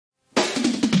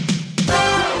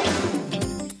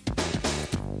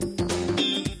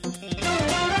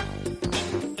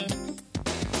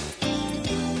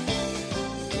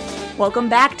Welcome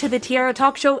back to the Tiara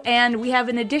Talk Show, and we have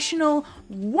an additional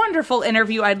wonderful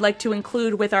interview I'd like to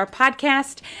include with our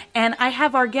podcast, and I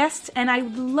have our guests, and I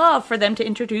would love for them to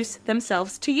introduce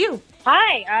themselves to you.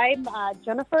 Hi, I'm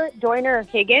Joiner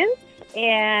Higgins,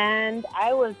 and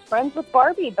I was friends with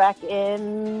Barbie back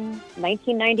in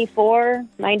 1994,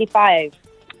 95.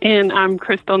 And I'm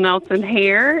Crystal Nelson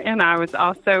Hare, and I was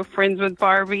also friends with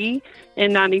Barbie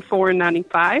in 94 and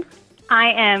 95.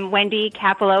 I am Wendy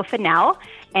Kapilow Finnell,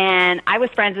 and I was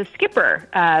friends with Skipper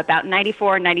about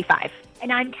 94 and 95.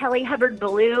 And I'm Kelley Hubbard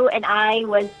Belue, and I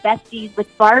was besties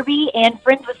with Barbie and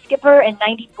friends with Skipper in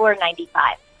 94 and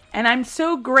 95. And I'm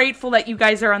so grateful that you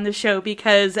guys are on the show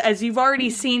because, as you've already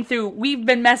seen through, we've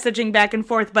been messaging back and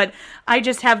forth, but I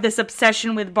just have this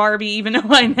obsession with Barbie, even though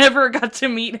I never got to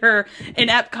meet her in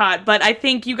Epcot. But I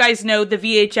think you guys know the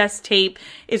VHS tape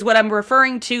is what I'm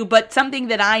referring to. But something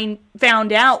that I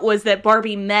found out was that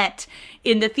Barbie met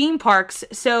in the theme parks.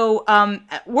 So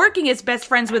working as best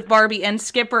friends with Barbie and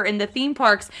Skipper in the theme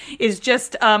parks is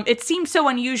just, it seems so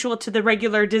unusual to the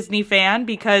regular Disney fan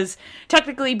because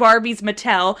technically Barbie's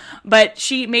Mattel, but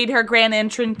she made her grand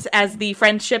entrance as the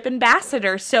friendship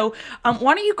ambassador. So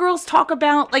why don't you girls talk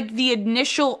about like the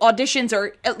initial auditions,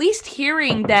 or at least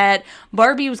hearing that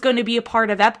Barbie was going to be a part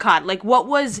of Epcot? Like, what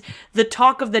was the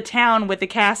talk of the town with the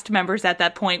cast members at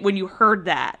that point when you heard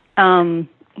that?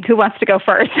 Who wants to go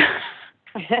first?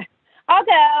 I'll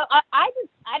go.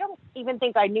 I don't even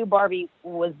think I knew Barbie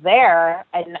was there,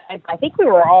 and I think we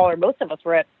were all, or most of us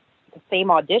were at the same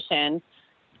audition.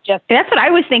 That's what I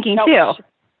was thinking too.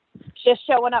 Just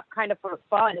showing up kind of for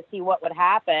fun to see what would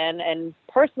happen. And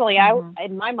personally,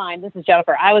 in my mind, this is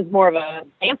Jennifer, I was more of a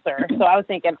dancer, so I was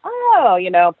thinking,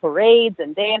 parades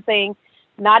and dancing,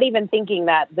 not even thinking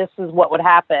that this is what would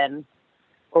happen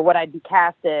or what I'd be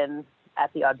cast in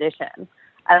at the audition.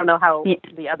 I don't know how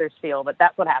the others feel, but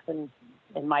that's what happened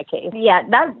in my case. Yeah,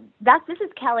 this is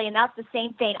Kelley, and that's the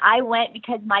same thing. I went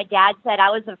because my dad said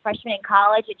I was a freshman in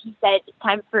college, and he said it's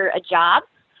time for a job.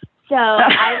 So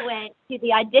I went to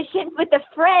the audition with a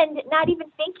friend, not even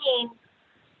thinking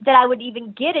that I would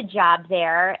even get a job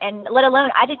there, and let alone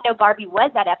I didn't know Barbie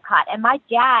was at Epcot. And my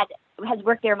dad has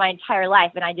worked there my entire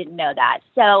life, and I didn't know that.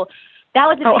 So that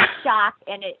was a big shock,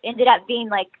 and it ended up being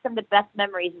like some of the best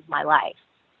memories of my life.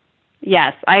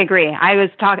 Yes, I agree. I was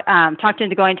talked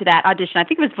into going to that audition. I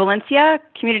think it was Valencia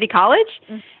Community College,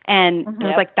 and there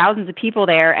was like thousands of people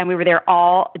there, and we were there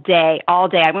all day.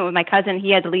 I went with my cousin.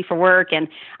 He had to leave for work, and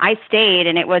I stayed,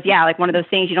 and it was, like one of those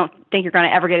things you don't think you're going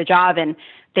to ever get a job, and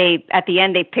at the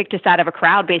end, they picked us out of a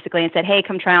crowd, basically, and said, hey,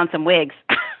 come try on some wigs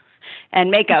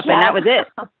and makeup, and that was it.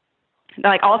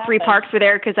 Like all three parks were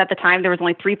there because at the time there was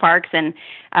only 3 parks, and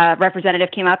a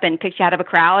representative came up and picked you out of a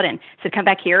crowd and said, come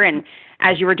back here. And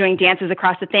as you were doing dances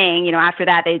across the thing, after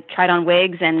that, they tried on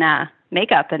wigs and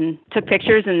makeup and took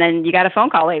pictures, and then you got a phone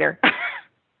call later.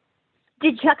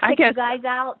 Did Chuck pick you guys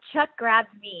out? Chuck grabbed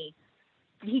me.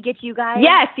 Did he get you guys?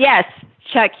 Yes.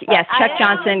 Chuck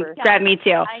Johnson grabbed me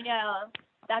too. I know.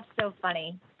 That's so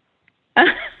funny.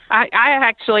 I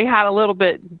actually had a little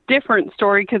bit different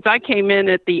story because I came in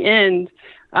at the end,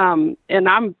 and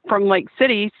I'm from Lake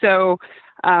City, so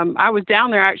I was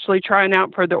down there actually trying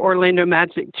out for the Orlando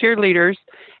Magic cheerleaders,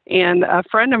 and a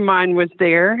friend of mine was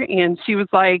there, and she was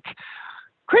like,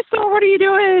 Crystal, what are you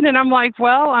doing? And I'm like,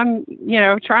 well, I'm,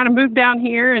 trying to move down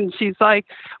here. And she's like,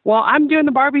 well, I'm doing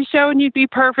the Barbie show and you'd be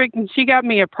perfect. And she got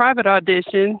me a private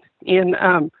audition.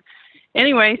 And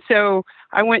anyway, so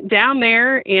I went down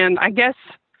there, and I guess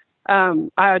I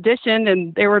auditioned,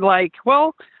 and they were like,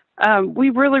 well, we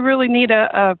really, really need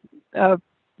a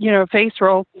face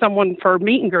roll, someone for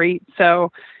meet and greet.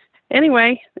 So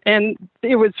anyway, and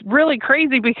it was really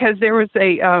crazy because there was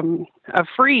a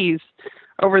freeze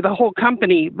over the whole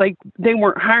company. Like they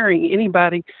weren't hiring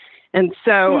anybody. And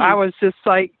so I was just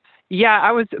like,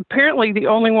 I was apparently the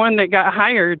only one that got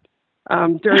hired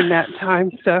during that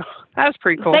time. So that was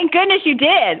pretty cool. Thank goodness you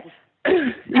did.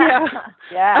 Yeah.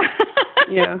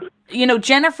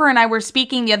 Jennifer and I were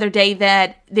speaking the other day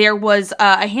that there was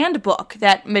a handbook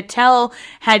that Mattel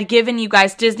had given you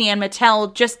guys, Disney and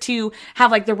Mattel, just to have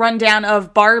like the rundown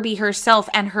of Barbie herself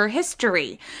and her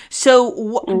history.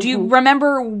 So do you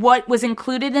remember what was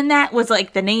included in that? Was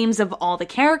like the names of all the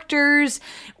characters?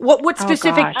 What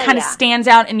specific kind of stands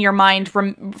out in your mind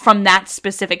from that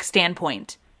specific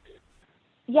standpoint?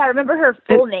 Yeah, I remember her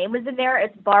full name was in there.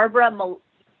 It's Barbara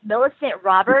Millicent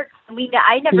Roberts.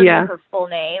 I never knew her full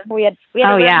name. We had to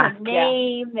learn her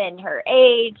name and her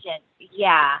age, and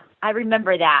I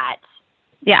remember that.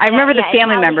 Yeah, I remember the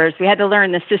family members. We had to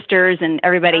learn the sisters and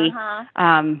everybody.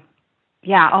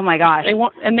 Yeah. Oh my gosh.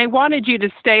 They wanted you to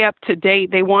stay up to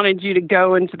date. They wanted you to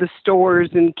go into the stores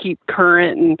and keep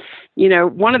current. And, you know,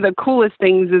 one of the coolest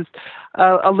things is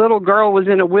a little girl was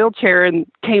in a wheelchair and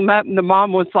came up, and the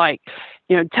mom was like,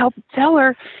 you know, tell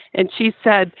her. And she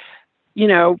said, you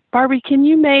know, Barbie, can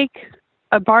you make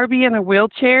a Barbie in a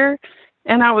wheelchair?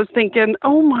 And I was thinking,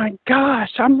 oh my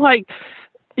gosh. I'm like,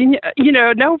 you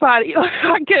know, nobody,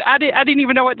 I didn't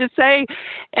even know what to say.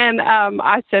 And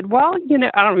I said, well, you know,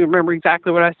 I don't even remember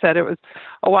exactly what I said. It was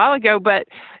a while ago, but,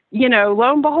 you know,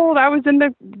 lo and behold, I was in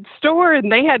the store and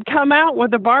they had come out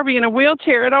with a Barbie in a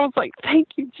wheelchair. And I was like, thank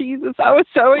you, Jesus. I was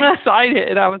so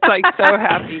excited. I was like so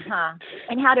happy.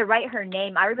 And how to write her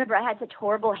name. I remember I had such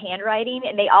horrible handwriting,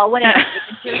 and they all wanted my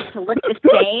signatures to look the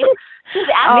same. So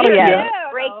after the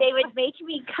break, they would make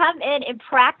me come in and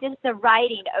practice the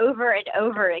writing over and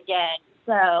over again.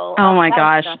 So oh my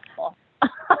gosh.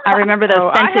 I remember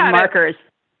those scented markers.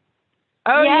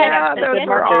 Oh yeah, those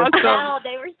were awesome.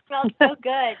 They smelled so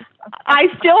good. I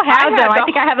still have them. I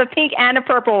think I have a pink and a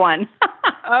purple one.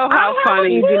 Oh, how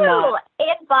funny!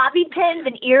 And bobby pins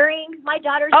and earrings. My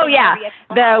daughter's. Oh yeah,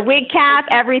 the wig cap,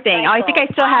 everything. I think I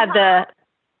still have the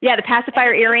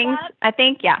pacifier earrings. I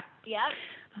think Yep.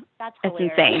 That's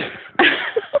insane.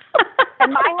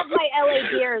 And I have my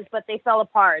LA gears, but they fell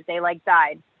apart. They like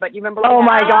died. But you remember? Oh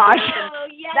my gosh! Oh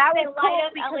yes, that they was light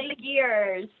up cool LA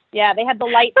gears. Yeah, they had the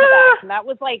light in the back, and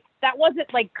that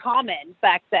wasn't like common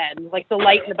back then. Like the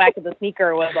light in the back of the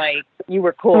sneaker was like you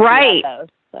were cool, right? Those.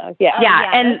 So, yeah,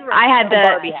 and I had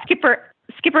the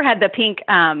Skipper had the pink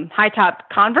high top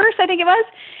Converse, I think it was,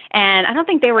 and I don't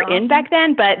think they were in back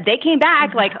then, but they came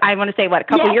back. Like I want to say, a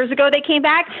couple years ago they came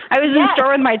back. I was in the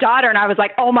store with my daughter, and I was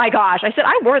like, oh my gosh! I said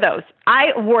I wore those.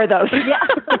 Yeah.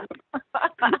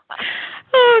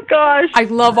 Oh gosh, I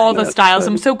love all the styles.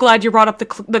 I'm so glad you brought up the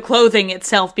clothing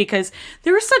itself, because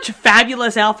there are such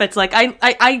fabulous outfits. Like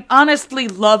I honestly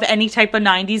love any type of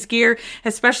 90s gear,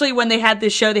 especially when they had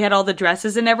this show. They had all the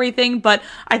dresses and everything. But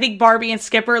I think Barbie and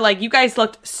Skipper, like you guys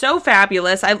looked so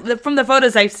fabulous. From the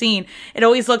photos I've seen, it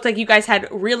always looked like you guys had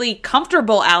really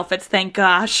comfortable outfits. Thank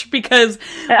gosh, because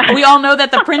we all know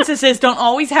that the princesses don't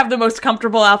always have the most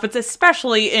comfortable outfits,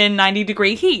 especially in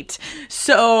 90-degree heat.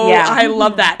 So I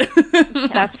love that.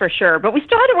 That's for sure. But we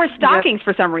still had to wear stockings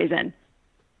for some reason.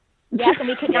 Yes, and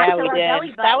we could not show our belly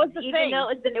button. That was the even thing. Though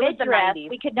it was the midriff,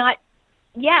 we could not.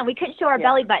 Yeah, we couldn't show our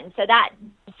belly button, so that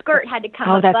skirt had to come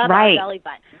above our belly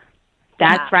button.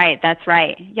 That's right. Yeah, That's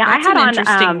I had an on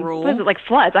interesting rule. What was it, like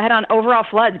floods. I had on overall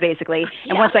floods basically,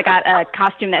 and once I got a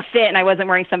costume that fit and I wasn't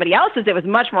wearing somebody else's, it was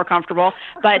much more comfortable.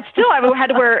 But still, I had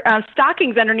to wear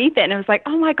stockings underneath it, and it was like,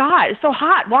 oh my god, it's so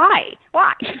hot. Why?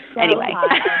 So anyway.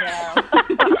 Hot,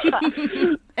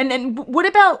 And then what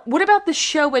about the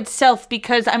show itself?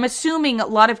 Because I'm assuming a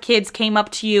lot of kids came up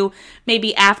to you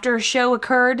maybe after a show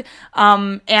occurred,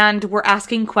 and were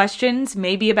asking questions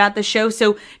maybe about the show.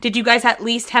 So did you guys at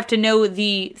least have to know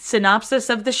the synopsis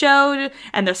of the show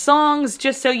and the songs,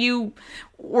 just so you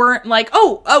weren't like,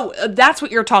 oh, that's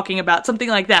what you're talking about, something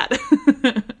like that?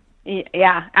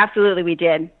 Yeah, absolutely, we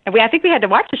did. And I think we had to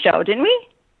watch the show, didn't we?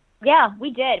 Yeah, we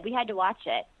did. We had to watch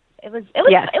it. It was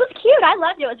cute. I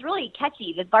loved it. It was really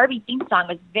catchy. The Barbie theme song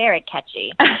was very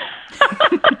catchy.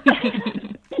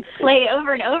 Play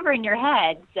over and over in your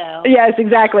head. So yes,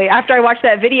 exactly. After I watched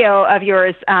that video of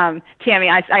yours, Tammy,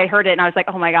 I heard it and I was like,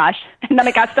 oh my gosh! And then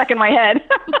it got stuck in my head.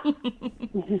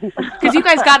 Because you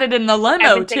guys got it in the limo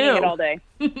I've been too. singing it all day.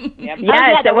 Yep.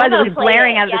 Yes, it was. It was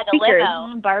blaring out of the speakers.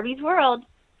 Limo, Barbie's World.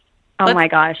 Oh my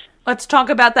gosh. Let's talk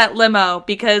about that limo,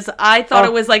 because I thought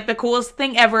it was like the coolest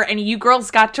thing ever, and you girls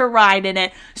got to ride in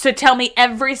it. So tell me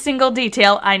every single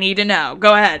detail I need to know.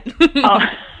 Go ahead.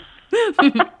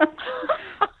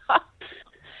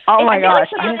 Oh my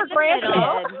gosh. I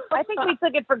think we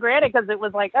took it for granted because it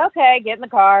was like, okay, get in the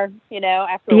car,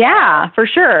 after a while. For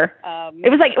sure. It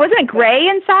was like, wasn't it gray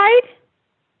inside?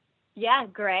 Yeah,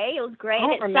 gray. It was gray. I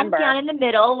don't and it remember. sunk down in the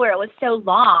middle where it was so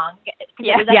long.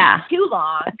 Yeah. It was too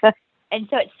long. And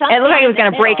so it sunk It looked like it was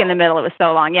going to break in the middle. It was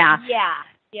so long. Yeah.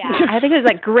 Yeah. I think it was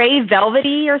like gray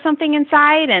velvety or something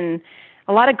inside, and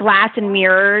a lot of glass and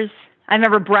mirrors. I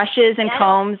remember brushes and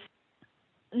combs.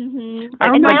 Mm-hmm. I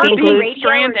remember being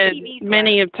stranded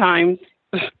many of times.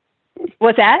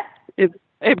 What's that?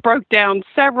 It broke down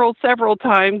several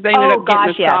times. They ended up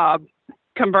getting a Saab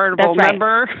convertible. That's right.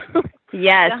 Remember?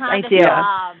 Yes, I do.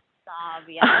 Saab,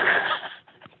 yeah.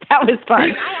 That was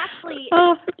fun.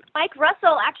 Mike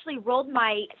Russell actually rolled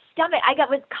my stomach. I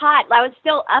was caught. I was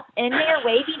still up in there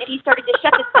waving, and he started to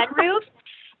shut the sunroof,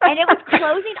 and it was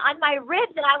closing on my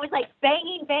ribs, and I was like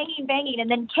banging. And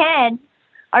then Ken,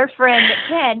 our friend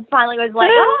Ken, finally was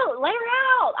like, "Oh, let her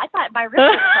out." I thought my wrist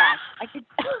was crushed.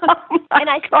 And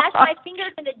I smashed my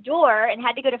fingers in the door and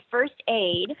had to go to first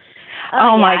aid.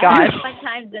 Oh my gosh. Fun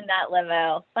times in that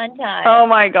limo. Fun times. Oh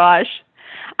my gosh.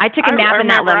 I took a nap in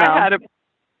that limo.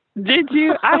 Did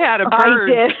you? I had a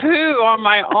bird poo on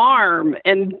my arm,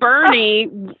 and Bernie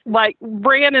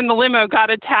ran in the limo, got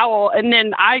a towel, and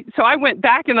then I went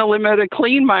back in the limo to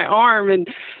clean my arm, and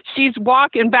she's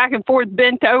walking back and forth,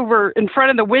 bent over in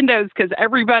front of the windows because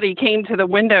everybody came to the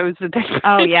windows to take pictures.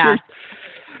 Oh yeah,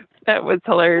 that was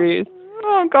hilarious.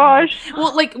 Oh gosh.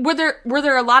 Well, were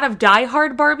there a lot of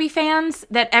diehard Barbie fans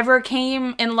that ever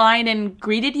came in line and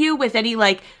greeted you with any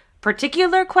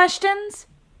particular questions?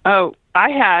 Oh,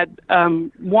 I had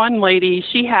one lady,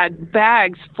 she had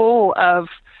bags full of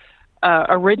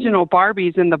original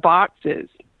Barbies in the boxes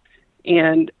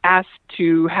and asked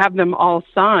to have them all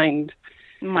signed.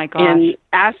 Oh my gosh. And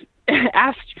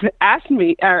asked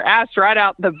me, or asked right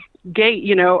out the gate,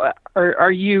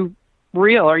 are you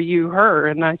real? Are you her?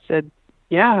 And I said,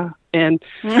 yeah. And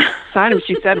signed them.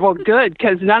 She said, well, good,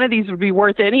 because none of these would be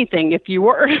worth anything if you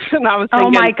were. And I was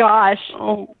thinking, oh my gosh.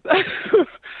 Oh.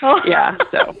 Yeah,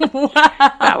 so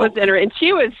that was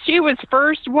interesting. And she was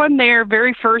first one there,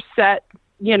 very first set.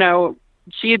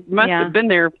 She must have been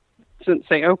there since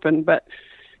they opened, but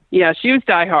yeah, she was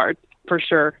diehard for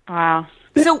sure. Wow.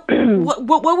 So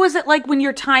what was it like when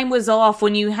your time was off,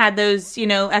 when you had those,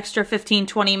 extra 15,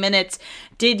 20 minutes?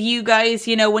 Did you guys,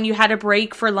 when you had a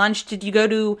break for lunch, did you go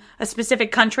to a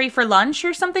specific country for lunch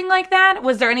or something like that?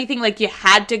 Was there anything you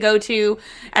had to go to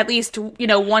at least,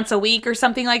 once a week or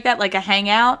something like that, like a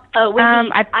hangout? Oh,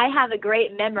 Wendy, I have a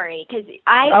great memory because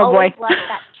I always loved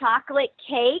that chocolate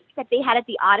cake that they had at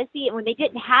the Odyssey. And when they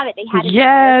didn't have it, they had it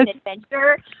at American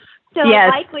Adventure. So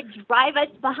Mike would drive us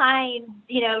behind,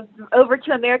 over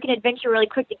to American Adventure really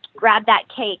quick to grab that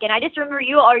cake. And I just remember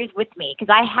you always with me because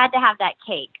I had to have that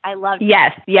cake. I loved it.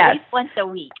 Yes. At least once a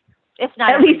week. If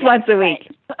not at least once a week.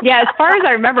 Yeah, as far as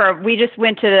I remember, we just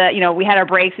went to we had our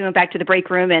breaks. We went back to the break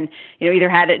room and, either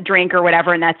had a drink or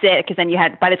whatever, and that's it. Because then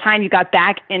by the time you got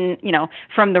back in,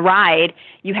 from the ride,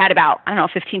 you had about,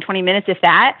 15, 20 minutes, if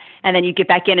that. And then you get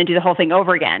back in and do the whole thing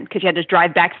over again because you had to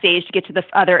drive backstage to get to the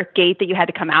other gate that you had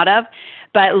to come out of.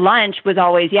 But lunch was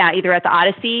always, either at the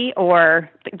Odyssey or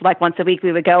once a week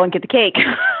we would go and get the cake.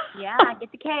 Yeah,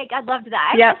 get the cake. I loved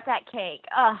that. I missed that cake.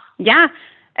 Oh. Yeah.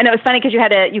 And it was funny because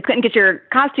you couldn't get your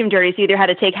costume dirty, so you either had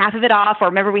to take half of it off, or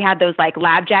remember we had those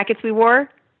lab jackets we wore?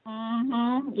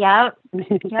 Mm-hmm. Yep.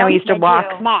 And we used to walk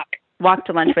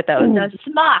to lunch with those. No,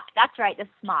 smock. That's right. The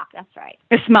smock. That's right.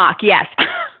 The smock. Yes.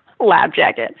 Lab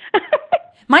jacket.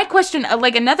 My question,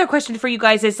 another question for you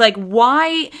guys is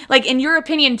why, in your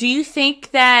opinion, do you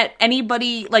think that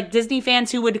anybody, Disney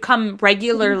fans who would come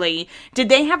regularly, did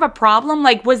they have a problem?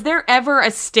 Was there ever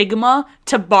a stigma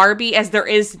to Barbie as there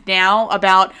is now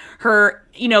about her,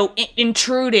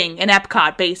 intruding in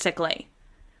Epcot, basically?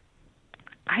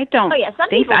 I don't some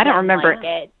people I don't remember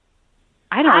it.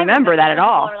 I don't remember that at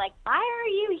all. People were why are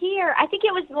you here? I think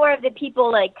it was more of the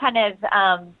people, kind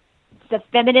of, the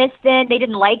feminists then, they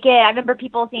didn't like it. I remember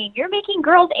people saying, you're making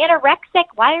girls anorexic.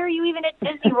 Why are you even at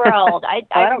Disney World?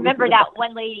 I remember that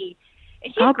one lady.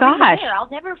 And she gosh. I'll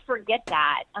never forget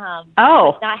that. I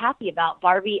was not happy about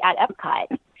Barbie at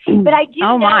Epcot. But I do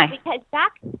know because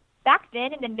back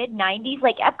then in the mid-90s,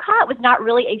 Epcot was not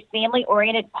really a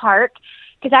family-oriented park.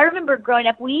 Because I remember growing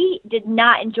up, we did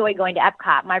not enjoy going to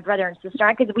Epcot, my brother and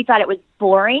sister, because we thought it was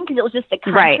boring because it was just the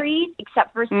countries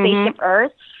except for Spaceship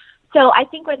Earth. So I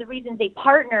think one of the reasons they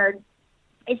partnered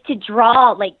is to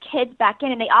draw kids back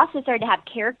in, and they also started to have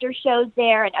character shows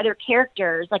there and other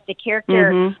characters like the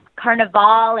character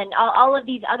Carnival and all of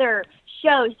these other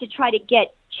shows to try to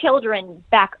get children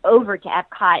back over to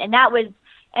Epcot. And that was,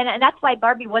 and that's why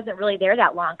Barbie wasn't really there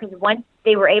that long, because once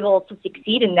they were able to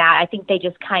succeed in that, I think they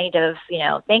just kind of,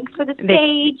 thanks for the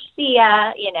stage, see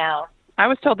ya, I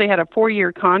was told they had a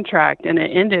 4-year contract and it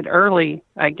ended early,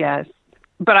 I guess.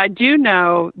 But I do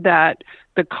know that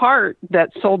the cart that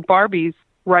sold Barbies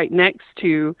right next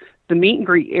to the meet and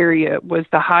greet area was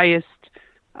the highest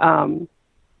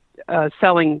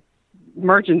selling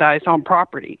merchandise on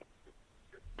property.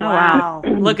 Oh, wow.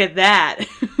 Look at that.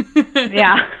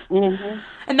 Yeah. Mm-hmm.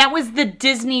 And that was the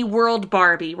Disney World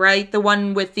Barbie, right? The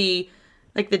one with the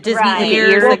Disney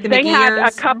ears, the they Mickey had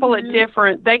ears. A couple of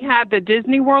different. They had the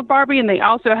Disney World Barbie, and they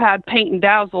also had Paint and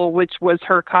Dazzle, which was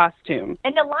her costume.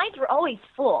 And the lines were always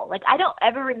full. I don't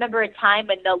ever remember a time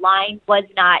when the line was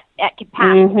not at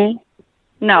capacity.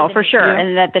 Mm-hmm. No, for sure,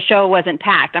 and that the show wasn't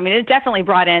packed. I mean, it definitely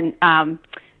brought in,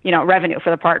 revenue for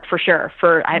the park for sure.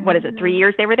 For what is it, 3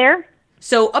 years they were there?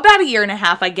 So about a year and a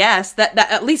half, I guess. That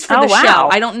at least for the show.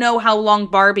 I don't know how long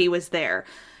Barbie was there.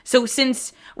 So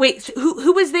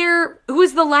who was there? Who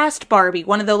was the last Barbie?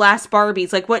 One of the last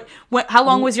Barbies? Like how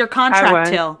long was your contract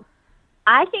till?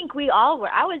 I think we all were.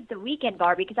 I was the weekend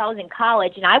Barbie because I was in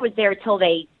college, and I was there till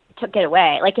they took it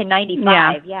away, like in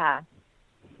 95. Yeah.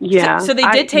 So they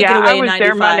did take it away in 95. I was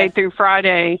there Monday through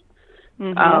Friday.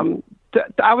 Mm-hmm.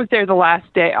 I was there the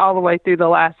last day, all the way through the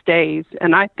last days.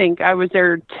 And I think I was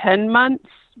there 10 months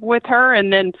with her.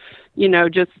 And then,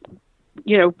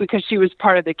 because she was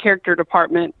part of the character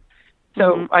department.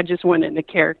 So I just went into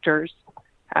characters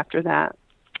after that.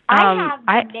 I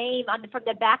have the name from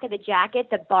the back of the jacket,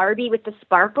 the Barbie with the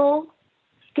sparkle.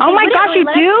 Oh my gosh, you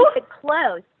do? The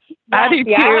clothes. I do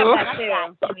too.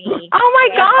 Oh my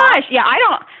gosh! Yeah, I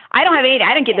don't have any.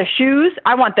 I didn't get the shoes.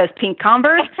 I want those pink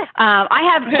Converse. I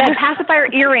have the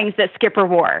pacifier earrings that Skipper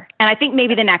wore, and I think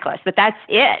maybe the necklace, but that's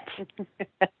it.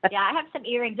 Yeah, I have some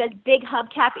earrings. Those big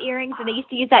hubcap earrings, and they used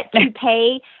to use that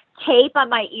toupee tape on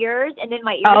my ears, and then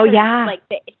my ears like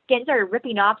the skin started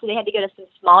ripping off, so they had to go to some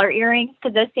smaller earrings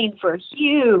because those things were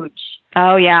huge.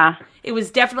 Oh yeah. It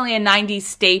was definitely a 90s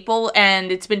staple,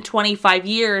 and it's been 25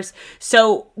 years.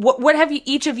 So what have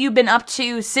each of you been up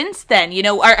to since then?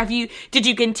 Did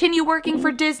you continue working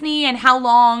for Disney, and how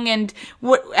long, and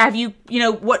what have you,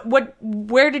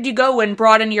 where did you go and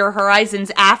broaden your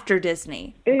horizons after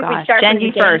Disney? Gosh, Jen,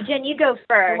 you first. Jen, you go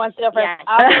first. Who wants to go first? Yeah.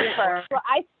 I'll go first. Well,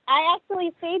 I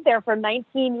actually stayed there for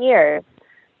 19 years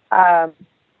in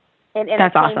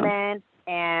entertainment. Awesome.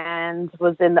 And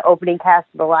was in the opening cast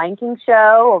of the Lion King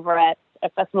show over at a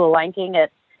Festival of Lion King at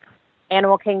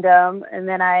Animal Kingdom. And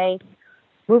then I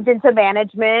moved into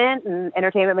management and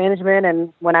entertainment management.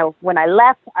 And when I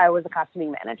left, I was a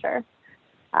costuming manager.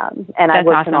 And I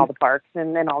worked in all the parks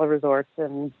and all the resorts.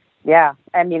 And yeah,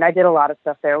 I mean, I did a lot of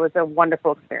stuff there. It was a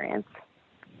wonderful experience.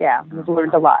 Yeah, I've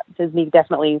learned a lot. Disney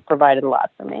definitely provided a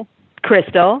lot for me.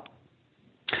 Crystal?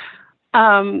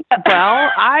 Well,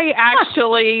 I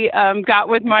actually got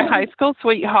with my high school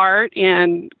sweetheart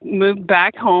and moved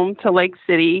back home to Lake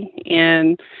City.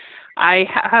 And I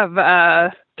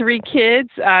have 3 kids.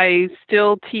 I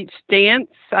still teach dance.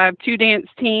 I have 2 dance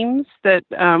teams, that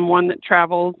one that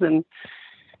travels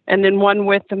and then one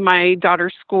with my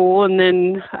daughter's school. And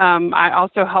then I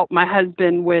also help my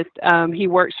husband with, he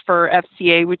works for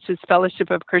FCA, which is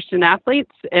Fellowship of Christian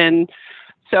Athletes. And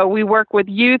so we work with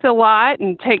youth a lot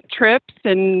and take trips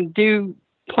and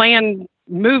plan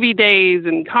movie days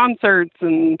and concerts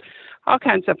and all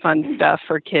kinds of fun stuff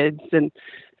for kids. And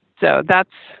so that's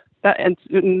that.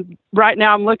 And right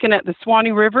now I'm looking at the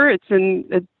Swanee River. It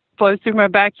flows through my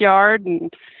backyard,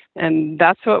 and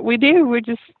that's what we do. We're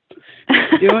just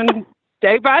doing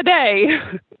day by day.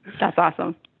 That's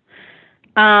awesome.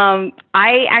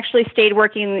 I actually stayed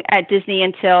working at Disney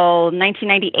until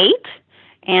 1998,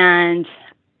 and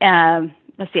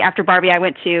let's see, after Barbie, I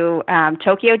went to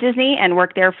Tokyo Disney and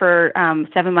worked there for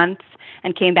 7 months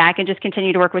and came back and just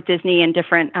continued to work with Disney in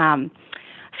different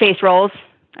face roles.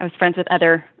 I was friends with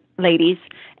other ladies.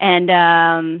 And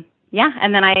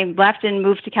and then I left and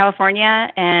moved to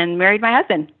California and married my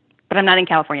husband. But I'm not in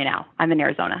California now. I'm in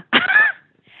Arizona.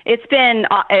 It's been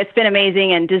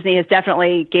amazing, and Disney has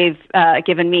definitely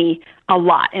given me a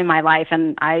lot in my life,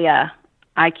 and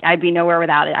I'd be nowhere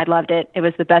without it. I loved it. It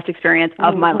was the best experience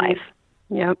of my life.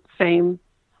 Yep, same.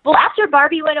 Well, after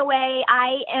Barbie went away,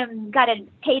 I got a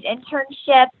paid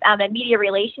internship in media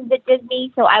relations at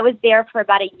Disney. So I was there for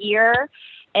about a year.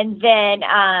 And then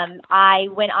I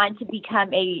went on to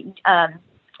become a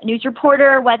news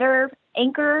reporter, weather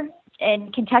anchor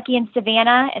in Kentucky and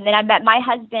Savannah. And then I met my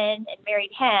husband and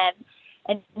married him.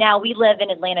 And now we live in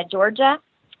Atlanta, Georgia.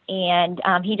 And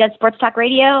he does sports talk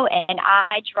radio, and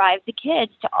I drive the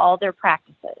kids to all their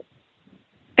practices.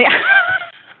 Yeah.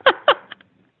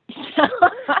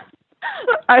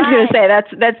 I was going to say,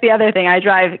 that's the other thing. I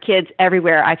drive kids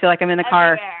everywhere. I feel like I'm in the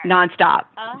car nonstop.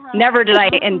 Never did I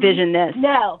envision this.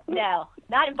 No.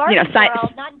 Not in Barbie world.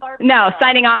 Not in Barbie world.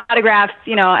 Signing autographs,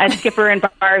 as Skipper and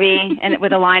Barbie, and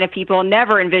with a line of people.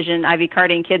 Never envisioned I'd be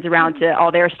carting kids around to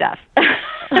all their stuff.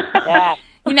 Yeah.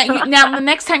 Now, the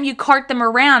next time you cart them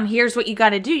around, here's what you got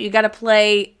to do. You got to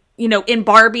play, in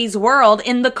Barbie's world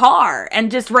in the car and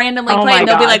just randomly play. And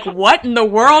they'll be like, what in the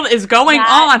world is going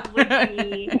on? Would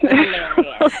be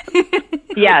hilarious.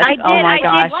 Yes. I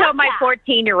did show my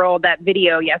 14-year-old that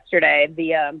video yesterday,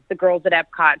 the girls at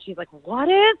Epcot. She's like, what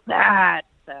is that?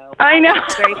 So I know.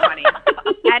 It's very funny.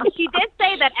 And she did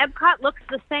say that Epcot looks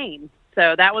the same.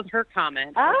 So that was her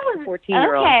comment. Oh,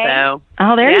 14-year-old. okay. So.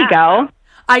 Oh, there you go.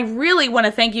 I really want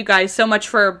to thank you guys so much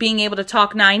for being able to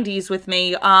talk 90s with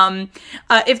me.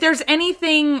 If there's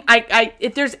anything,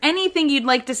 if there's anything you'd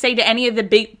like to say to any of the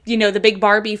big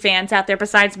Barbie fans out there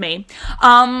besides me,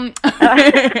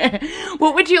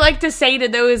 what would you like to say to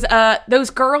those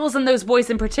girls and those boys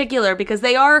in particular? Because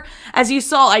they are, as you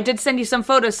saw, I did send you some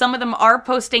photos. Some of them are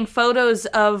posting photos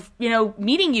of,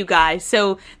 meeting you guys.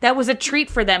 So that was a treat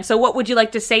for them. So what would you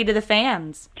like to say to the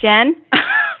fans? Jen?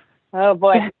 Oh,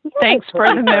 boy. Thanks for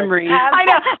the memory. I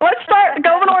know. Let's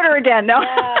go in order again. No,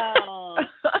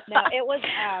 it was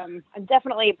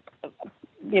definitely,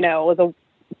 it was a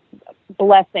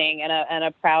blessing and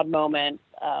a proud moment.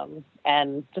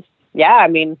 And just,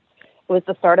 it was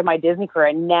the start of my Disney career.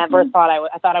 I never thought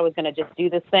I thought I was going to just do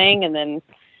this thing and then,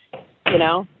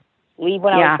 leave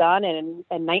when I was done.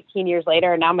 And 19 years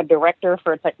later, and now I'm a director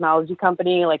for a technology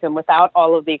company. And without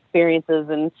all of the experiences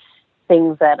and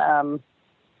things that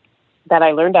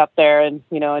I learned out there, and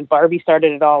and Barbie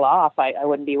started it all off, I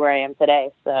wouldn't be where I am today.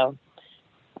 So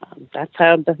that's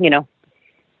how that's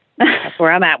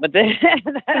where I'm at with it.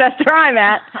 That's where I'm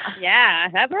at. Yeah,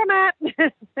 that's where I'm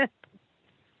at.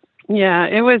 Yeah,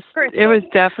 it was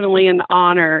definitely an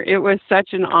honor. It was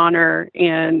such an honor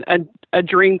and a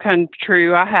dream come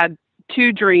true. I had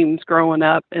 2 dreams growing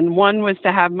up, and one was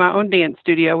to have my own dance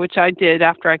studio, which I did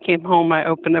after I came home. I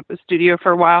opened up a studio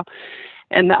for a while.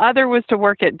 And the other was to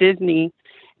work at Disney.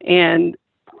 And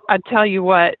I tell you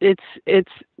what, it's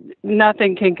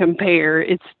nothing can compare.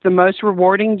 It's the most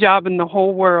rewarding job in the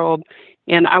whole world.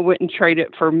 And I wouldn't trade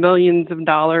it for millions of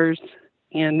dollars.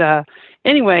 And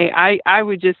anyway, I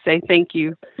would just say thank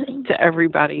you to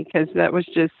everybody, because it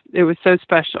was so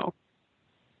special.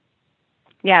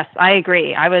 Yes, I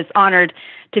agree. I was honored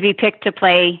to be picked to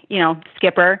play,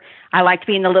 Skipper. I liked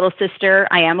being the little sister.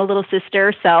 I am a little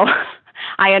sister, so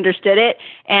I understood it.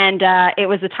 And it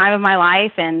was the time of my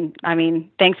life. And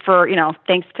thanks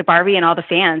to Barbie and all the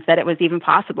fans that it was even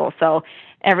possible. So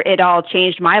it all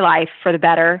changed my life for the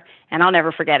better. And I'll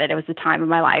never forget it. It was the time of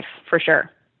my life for sure.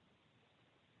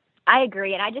 I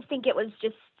agree. And I just think it was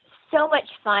just so much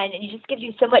fun. And it just gives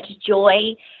you so much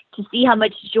joy to see how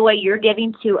much joy you're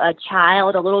giving to a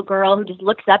child, a little girl who just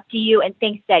looks up to you and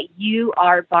thinks that you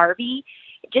are Barbie.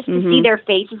 Just to see their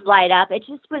faces light up, it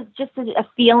just was just a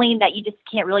feeling that you just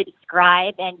can't really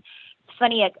describe. And it's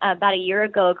funny, about a year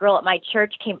ago, a girl at my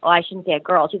church I shouldn't say a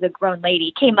girl, she's a grown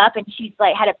lady, came up and she's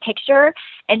had a picture,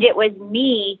 and it was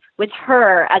me with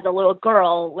her as a little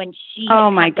girl when she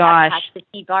gosh, to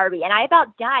see Barbie. And I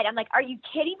about died. I'm like, are you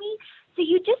kidding me? So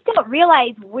you just don't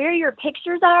realize where your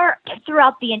pictures are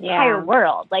throughout the entire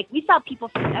world. We saw people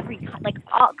from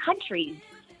all countries.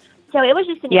 So it was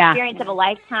just an experience of a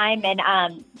lifetime. And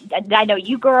I know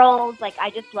you girls, I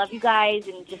just love you guys,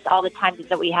 and just all the times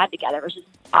that we had together. It was just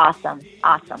awesome.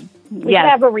 Awesome. We should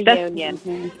have a reunion.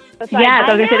 I was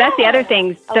going to say, that's the other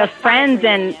thing. The friends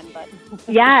and,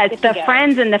 it's the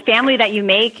friends and the family that you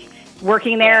make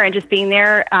working there and just being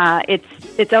there.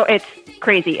 It's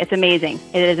crazy. It's amazing.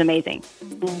 It is amazing.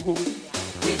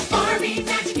 With Barbie